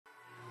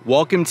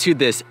Welcome to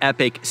this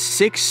epic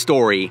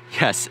six-story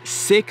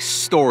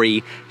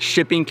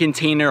shipping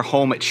container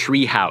home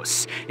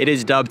treehouse. It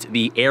is dubbed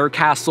the Air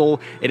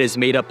Castle. It is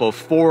made up of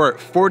 4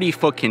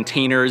 40-foot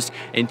containers,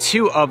 and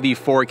 2 of the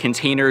 4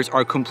 containers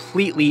are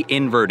completely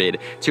inverted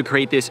to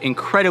create this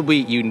incredibly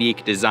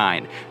unique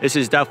design. This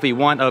is definitely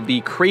one of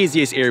the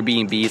craziest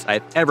Airbnbs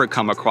I've ever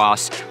come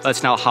across.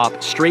 Let's now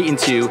hop straight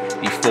into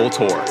the full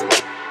tour.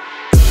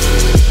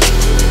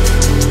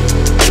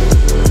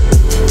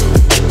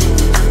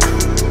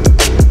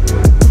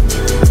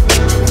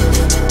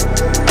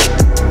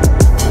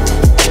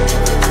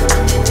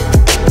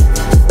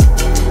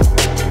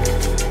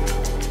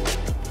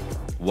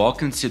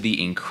 Welcome to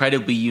the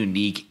incredibly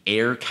unique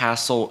Air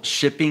Castle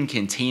shipping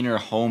container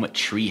home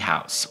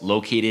treehouse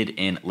located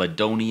in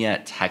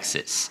Ladonia,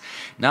 Texas.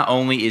 Not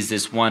only is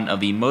this one of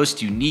the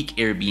most unique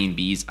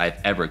Airbnbs I've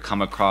ever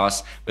come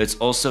across, but it's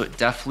also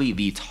definitely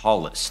the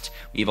tallest.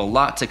 We have a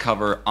lot to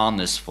cover on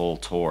this full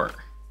tour.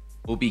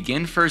 We'll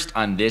begin first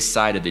on this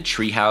side of the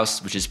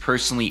treehouse, which is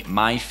personally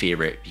my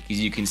favorite because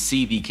you can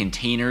see the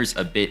containers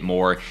a bit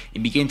more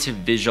and begin to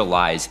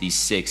visualize these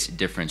 6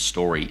 different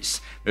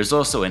stories. There's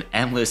also an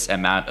endless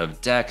amount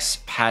of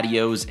decks,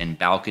 patios, and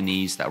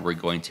balconies that we're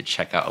going to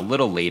check out a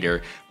little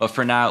later, but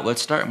for now,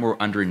 let's start more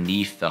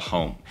underneath the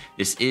home.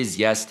 This is,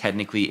 yes,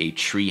 technically a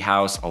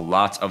treehouse. A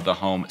lot of the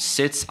home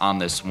sits on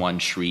this one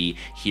tree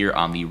here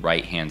on the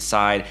right-hand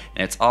side,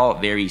 and it's all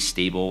very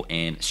stable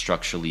and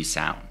structurally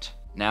sound.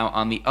 Now,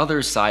 on the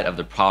other side of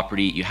the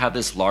property, you have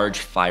this large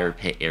fire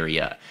pit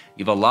area.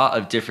 You have a lot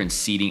of different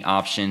seating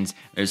options.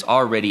 There's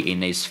already a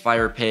nice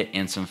fire pit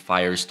and some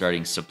fire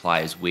starting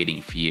supplies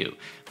waiting for you.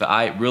 But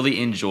I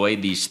really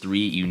enjoyed these 3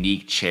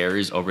 unique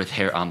chairs over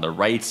there on the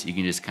right. You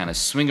can just kind of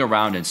swing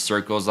around in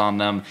circles on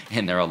them,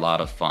 and they're a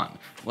lot of fun.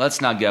 Let's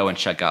now go and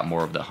check out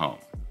more of the home.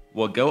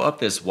 We'll go up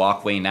this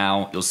walkway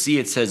now. You'll see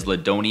it says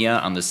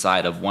Ladonia on the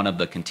side of one of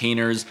the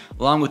containers,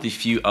 along with a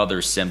few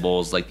other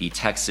symbols like the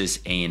Texas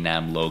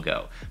A&M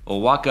logo.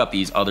 We'll walk up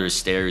these other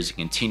stairs and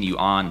continue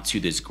on to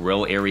this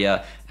grill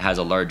area. It has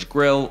a large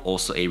grill,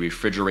 also a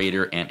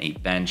refrigerator and a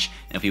bench.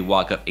 And if we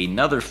walk up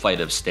another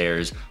flight of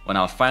stairs, we'll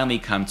now finally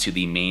come to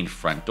the main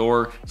front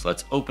door. So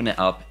let's open it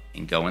up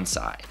and go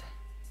inside.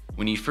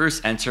 When you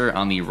first enter,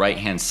 on the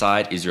right-hand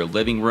side is your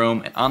living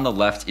room, and on the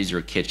left is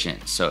your kitchen.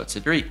 So it's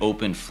a very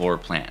open floor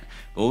plan.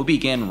 But we'll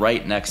begin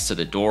right next to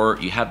the door.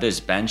 You have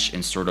this bench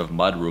and sort of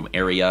mudroom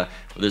area.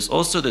 But there's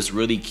also this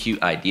really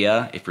cute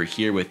idea. If you're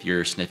here with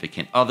your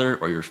significant other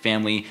or your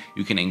family,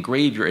 you can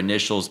engrave your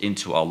initials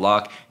into a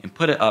lock and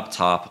put it up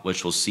top,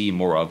 which we'll see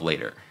more of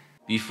later.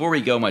 Before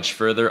we go much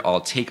further,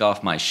 I'll take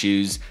off my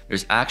shoes.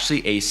 There's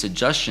actually a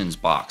suggestions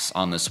box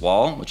on this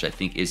wall, which I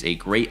think is a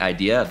great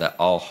idea that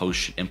all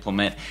hosts should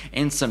implement,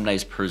 and some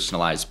nice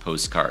personalized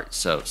postcards.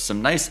 So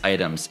some nice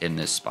items in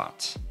this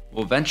spot.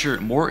 We'll venture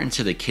more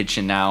into the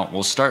kitchen now.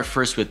 We'll start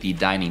first with the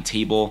dining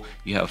table.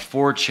 You have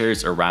 4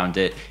 chairs around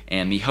it,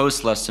 and the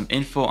host left some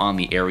info on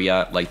the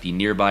area, like the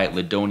nearby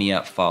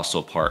Ladonia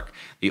Fossil Park.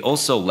 They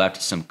also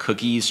left some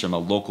cookies from a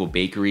local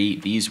bakery.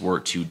 These were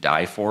to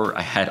die for.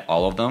 I had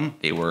all of them.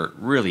 They were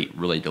really,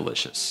 really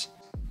delicious.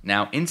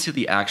 Now into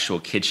the actual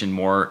kitchen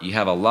more, you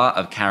have a lot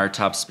of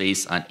countertop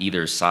space on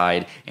either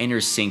side, and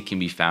your sink can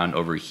be found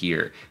over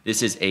here.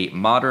 This is a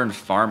modern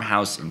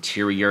farmhouse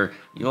interior.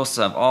 You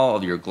also have all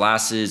of your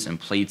glasses and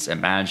plates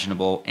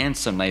imaginable, and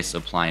some nice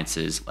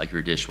appliances like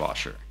your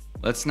dishwasher.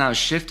 Let's now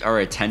shift our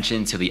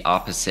attention to the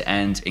opposite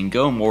end and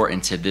go more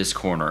into this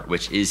corner,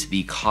 which is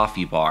the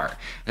coffee bar.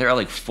 There are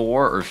like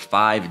 4 or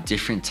 5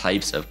 different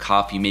types of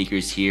coffee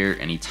makers here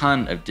and a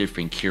ton of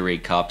different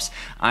Keurig cups.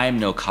 I am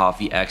no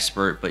coffee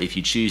expert, but if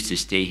you choose to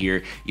stay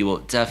here, you will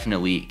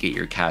definitely get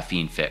your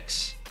caffeine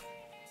fix.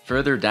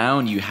 Further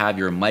down, you have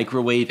your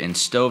microwave and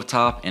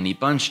stovetop and a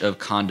bunch of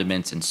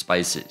condiments and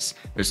spices.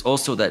 There's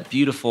also that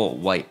beautiful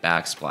white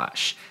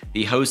backsplash.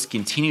 The hosts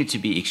continue to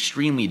be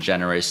extremely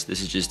generous. This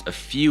is just a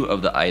few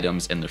of the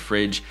items in the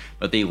fridge,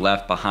 but they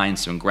left behind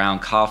some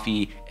ground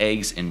coffee,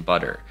 eggs, and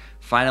butter.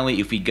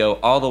 Finally, if we go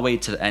all the way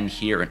to the end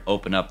here and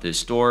open up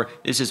this door,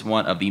 this is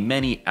one of the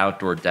many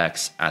outdoor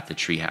decks at the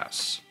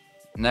treehouse.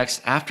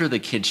 Next, after the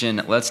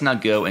kitchen, let's now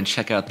go and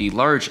check out the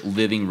large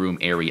living room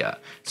area.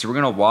 So we're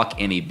gonna walk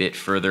in a bit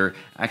further.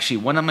 Actually,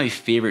 one of my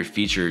favorite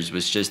features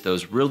was just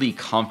those really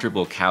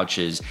comfortable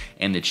couches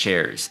and the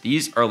chairs.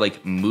 These are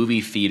like movie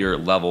theater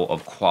level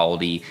of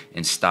quality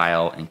and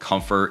style and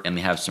comfort, and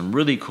they have some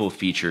really cool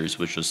features,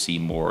 which we'll see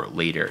more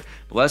later.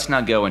 But let's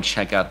now go and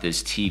check out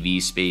this TV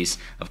space.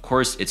 Of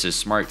course, it's a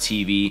smart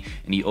TV,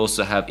 and you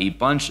also have a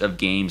bunch of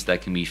games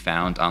that can be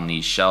found on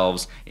these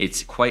shelves.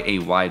 It's quite a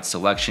wide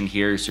selection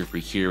here, so if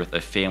you're here with a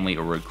family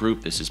or a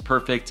group, this is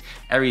perfect.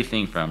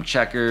 Everything from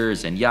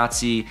checkers and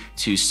Yahtzee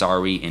to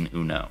Sorry and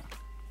Uno.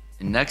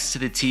 Next to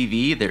the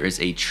TV, there is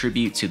a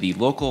tribute to the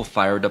local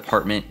fire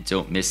department.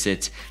 Don't miss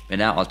it. But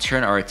now I'll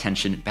turn our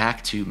attention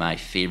back to my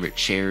favorite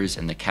chairs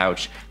and the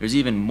couch. There's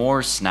even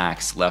more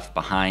snacks left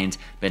behind,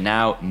 but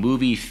now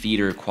movie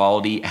theater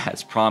quality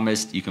as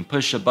promised. You can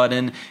push a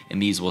button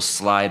and these will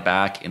slide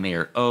back, and they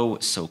are oh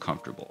so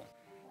comfortable.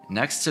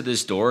 Next to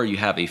this door, you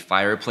have a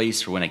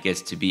fireplace for when it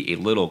gets to be a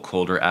little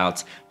colder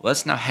out.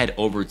 Let's now head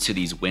over to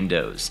these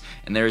windows.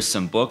 And there's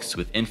some books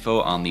with info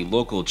on the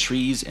local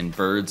trees and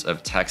birds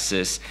of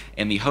Texas.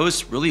 And the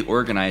host really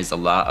organized a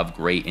lot of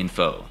great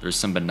info. There's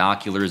some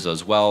binoculars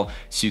as well,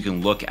 so you can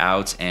look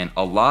out. And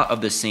a lot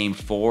of the same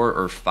 4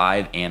 or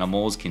 5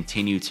 animals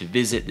continue to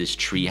visit this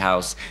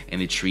treehouse and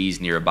the trees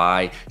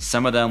nearby.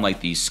 Some of them, like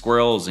these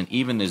squirrels and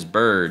even this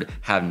bird,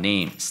 have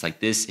names.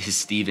 Like this is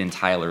Steven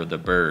Tyler the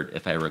bird,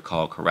 if I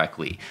recall correctly.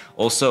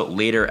 Also,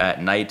 later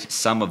at night,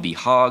 some of the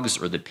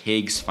hogs or the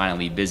pigs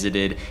finally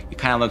visited. It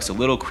kind of looks a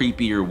little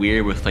creepy or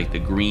weird with like the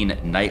green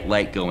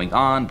nightlight going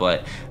on,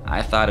 but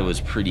I thought it was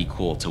pretty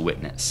cool to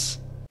witness.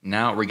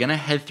 Now we're gonna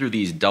head through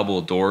these double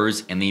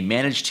doors, and they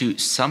managed to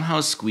somehow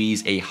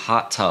squeeze a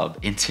hot tub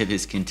into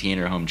this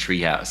container home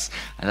treehouse.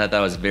 I thought that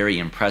was very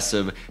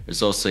impressive.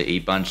 There's also a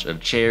bunch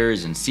of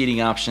chairs and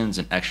seating options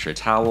and extra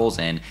towels,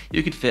 and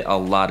you could fit a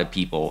lot of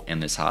people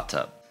in this hot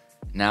tub.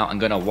 Now I'm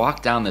gonna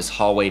walk down this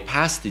hallway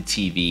past the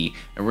TV,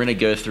 and we're gonna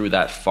go through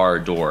that far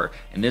door.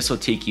 And this will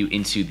take you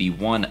into the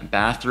one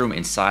bathroom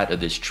inside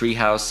of this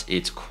treehouse.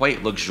 It's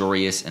quite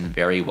luxurious and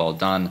very well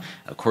done.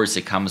 Of course,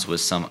 it comes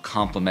with some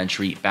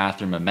complimentary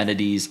bathroom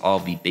amenities, all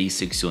the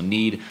basics you'll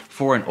need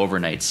for an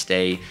overnight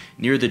stay.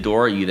 Near the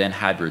door, you then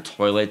have your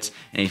toilet.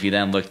 And if you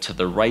then look to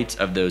the right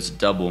of those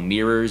double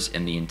mirrors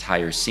in the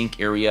entire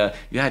sink area,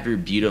 you have your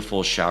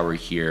beautiful shower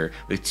here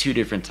with 2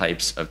 different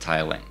types of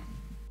tiling.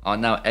 I'll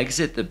now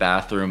exit the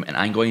bathroom, and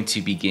I'm going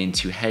to begin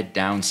to head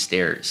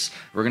downstairs.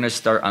 We're going to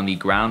start on the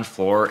ground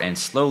floor and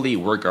slowly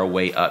work our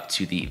way up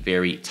to the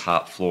very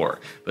top floor.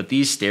 But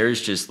these stairs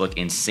just look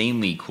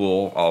insanely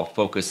cool. I'll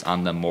focus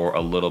on them more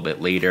a little bit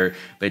later.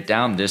 But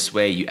down this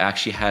way, you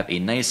actually have a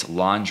nice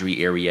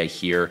laundry area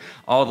here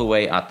all the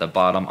way at the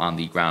bottom on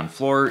the ground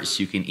floor,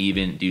 so you can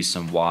even do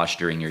some wash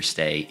during your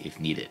stay if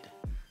needed.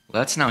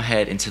 Let's now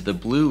head into the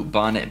blue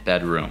bonnet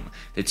bedroom.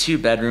 The 2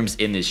 bedrooms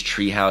in this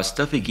treehouse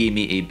definitely gave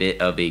me a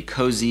bit of a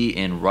cozy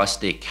and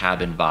rustic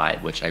cabin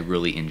vibe, which I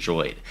really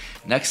enjoyed.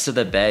 Next to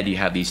the bed, you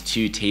have these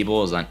 2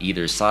 tables on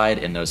either side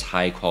and those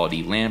high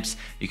quality lamps.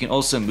 You can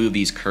also move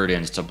these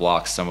curtains to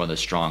block some of the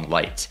strong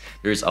light.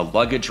 There's a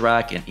luggage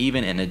rack and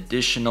even an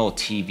additional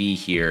TV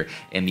here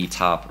in the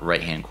top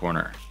right hand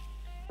corner.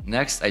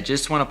 Next, I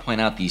just want to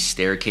point out the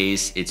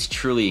staircase. It's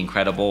truly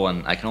incredible,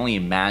 and I can only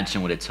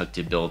imagine what it took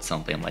to build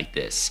something like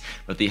this.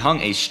 But they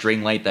hung a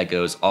string light that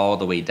goes all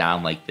the way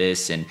down like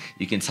this, and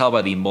you can tell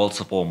by the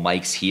multiple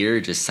mics here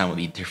just some of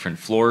the different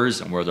floors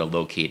and where they're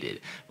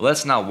located. But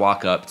let's now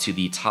walk up to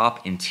the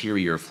top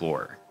interior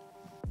floor.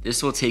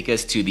 This will take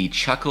us to the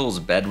Chuckles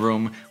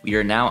bedroom. We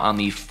are now on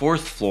the 4th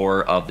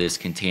floor of this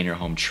container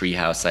home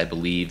treehouse, I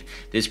believe.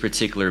 This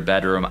particular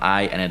bedroom,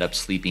 I ended up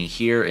sleeping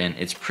here, and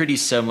it's pretty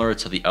similar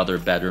to the other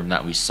bedroom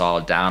that we saw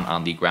down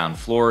on the ground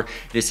floor.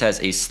 This has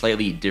a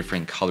slightly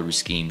different color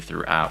scheme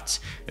throughout.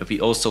 If we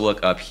also look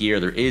up here,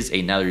 there is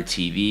another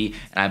TV,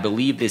 and I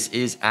believe this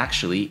is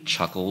actually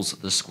Chuckles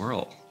the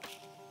squirrel.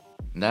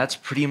 That's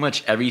pretty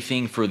much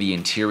everything for the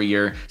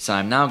interior, so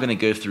I'm now going to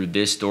go through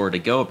this door to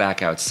go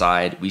back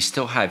outside. We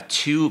still have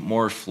 2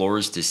 more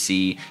floors to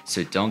see,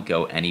 so don't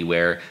go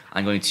anywhere.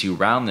 I'm going to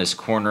round this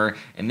corner,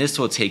 and this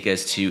will take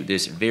us to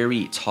this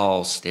very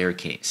tall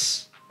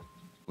staircase.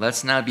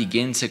 Let's now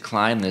begin to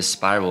climb this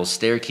spiral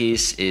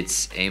staircase.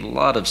 It's a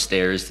lot of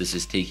stairs. This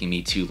is taking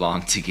me too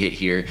long to get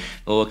here.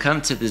 But we'll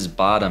come to this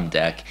bottom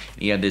deck.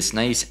 You have this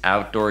nice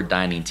outdoor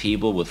dining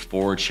table with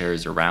 4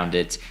 chairs around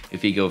it.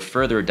 If you go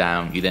further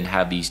down, you then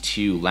have these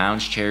 2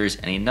 lounge chairs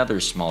and another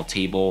small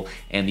table.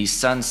 And the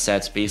sun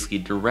sets basically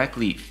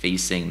directly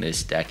facing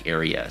this deck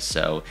area,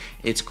 so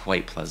it's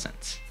quite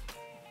pleasant.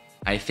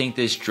 I think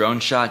this drone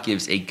shot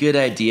gives a good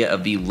idea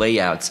of the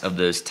layouts of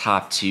those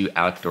top 2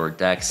 outdoor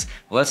decks.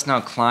 Let's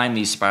now climb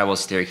the spiral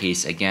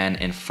staircase again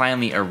and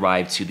finally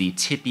arrive to the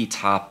tippy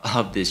top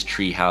of this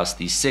treehouse,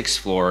 the 6th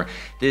floor.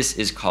 This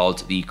is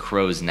called the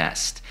Crow's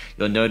Nest.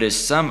 You'll notice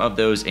some of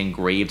those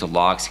engraved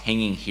locks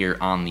hanging here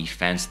on the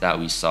fence that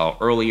we saw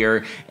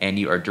earlier, and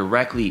you are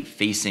directly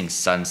facing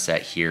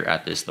sunset here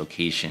at this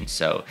location,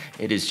 so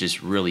it is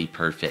just really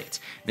perfect.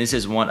 This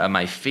is one of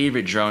my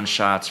favorite drone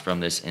shots from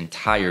this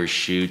entire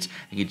shoot.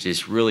 It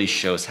just really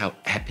shows how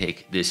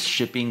epic this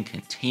shipping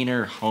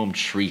container home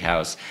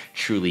treehouse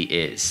truly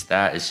is.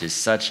 That is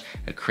just such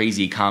a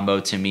crazy combo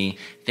to me.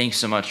 Thanks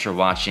so much for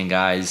watching,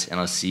 guys, and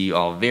I'll see you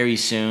all very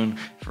soon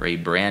for a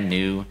brand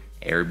new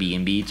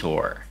Airbnb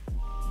tour.